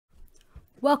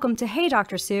Welcome to Hey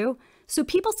Dr. Sue. So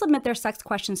people submit their sex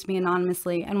questions to me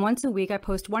anonymously, and once a week I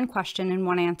post one question and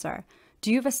one answer. Do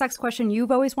you have a sex question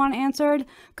you've always wanted answered?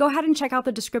 Go ahead and check out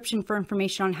the description for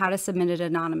information on how to submit it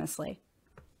anonymously.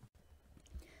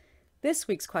 This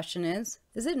week's question is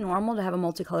it normal to have a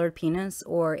multicolored penis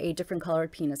or a different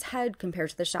colored penis head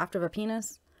compared to the shaft of a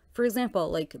penis? For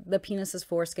example, like the penis's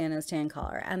foreskin is tan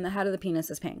color and the head of the penis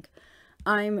is pink.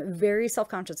 I'm very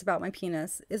self-conscious about my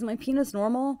penis. Is my penis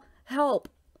normal? Help!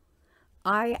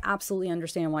 I absolutely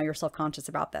understand why you're self-conscious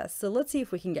about this, so let's see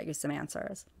if we can get you some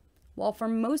answers. While for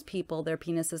most people their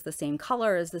penis is the same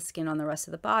color as the skin on the rest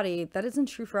of the body, that isn't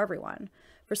true for everyone.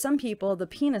 For some people, the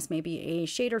penis may be a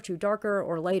shade or two darker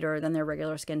or lighter than their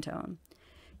regular skin tone.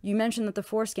 You mentioned that the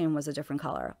foreskin was a different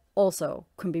color. Also,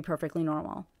 can be perfectly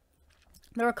normal.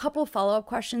 There are a couple follow-up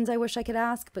questions I wish I could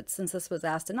ask, but since this was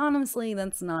asked anonymously,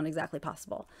 that's not exactly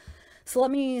possible. So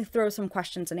let me throw some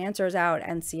questions and answers out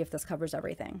and see if this covers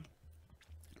everything.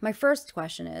 My first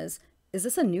question is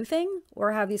this a new thing,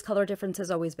 or have these color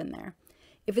differences always been there?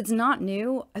 If it's not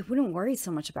new, I wouldn't worry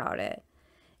so much about it.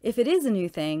 If it is a new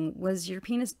thing, was your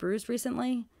penis bruised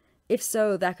recently? If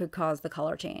so, that could cause the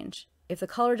color change. If the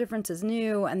color difference is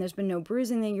new and there's been no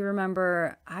bruising that you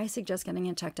remember, I suggest getting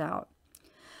it checked out.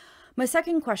 My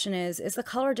second question is the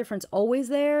color difference always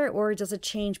there, or does it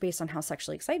change based on how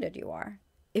sexually excited you are?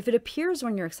 If it appears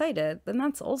when you're excited, then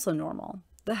that's also normal.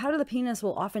 The head of the penis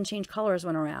will often change colors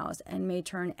when aroused and may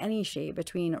turn any shade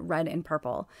between red and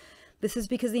purple. This is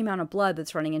because the amount of blood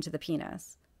that's running into the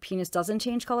penis. Penis doesn't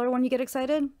change color when you get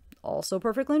excited, also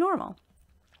perfectly normal.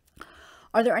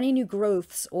 Are there any new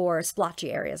growths or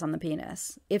splotchy areas on the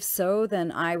penis? If so,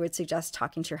 then I would suggest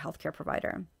talking to your healthcare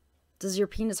provider. Does your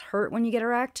penis hurt when you get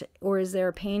erect, or is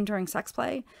there pain during sex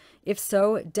play? If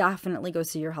so, definitely go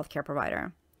see your healthcare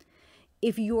provider.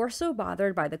 If you're so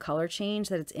bothered by the color change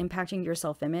that it's impacting your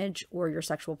self-image or your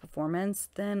sexual performance,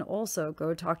 then also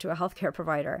go talk to a healthcare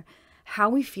provider. How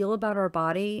we feel about our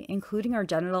body, including our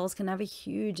genitals, can have a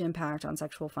huge impact on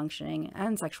sexual functioning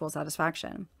and sexual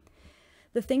satisfaction.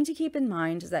 The thing to keep in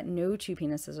mind is that no two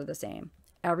penises are the same.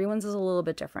 Everyone's is a little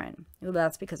bit different.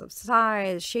 That's because of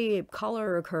size, shape,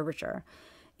 color, or curvature.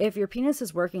 If your penis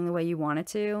is working the way you want it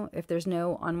to, if there's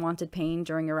no unwanted pain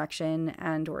during erection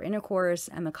and or intercourse,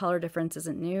 and the color difference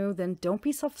isn't new, then don't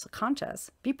be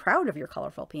self-conscious. Be proud of your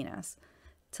colorful penis.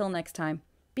 Till next time,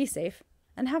 be safe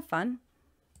and have fun.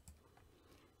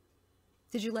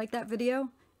 Did you like that video?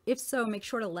 If so, make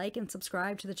sure to like and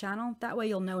subscribe to the channel. That way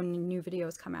you'll know when new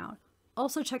videos come out.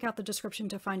 Also check out the description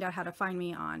to find out how to find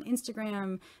me on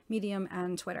Instagram, Medium,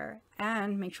 and Twitter.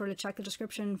 And make sure to check the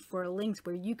description for links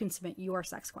where you can submit your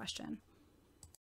sex question.